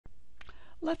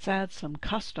Let's add some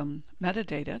custom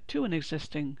metadata to an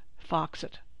existing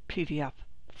Foxit PDF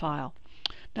file.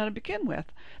 Now, to begin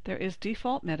with, there is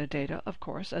default metadata, of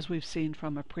course, as we've seen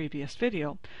from a previous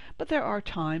video, but there are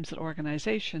times that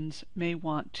organizations may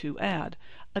want to add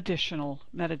additional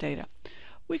metadata.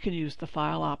 We can use the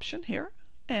File option here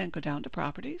and go down to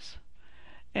Properties,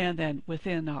 and then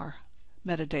within our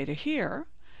metadata here,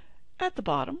 at the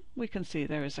bottom, we can see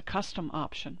there is a Custom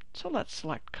option. So let's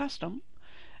select Custom,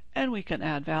 and we can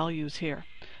add values here.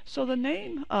 So the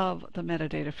name of the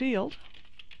metadata field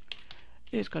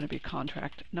is going to be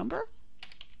contract number,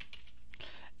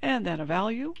 and then a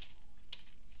value,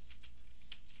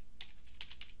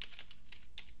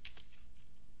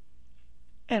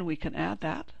 and we can add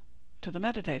that to the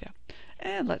metadata.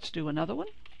 And let's do another one.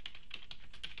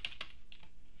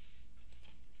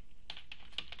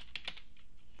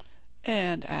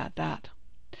 And add that.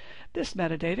 This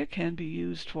metadata can be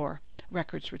used for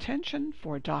records retention,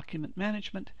 for document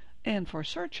management, and for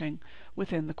searching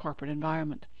within the corporate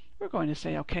environment. We're going to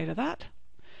say OK to that.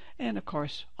 And of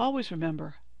course, always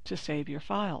remember to save your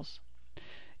files.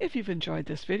 If you've enjoyed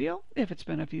this video, if it's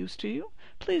been of use to you,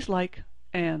 please like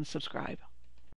and subscribe.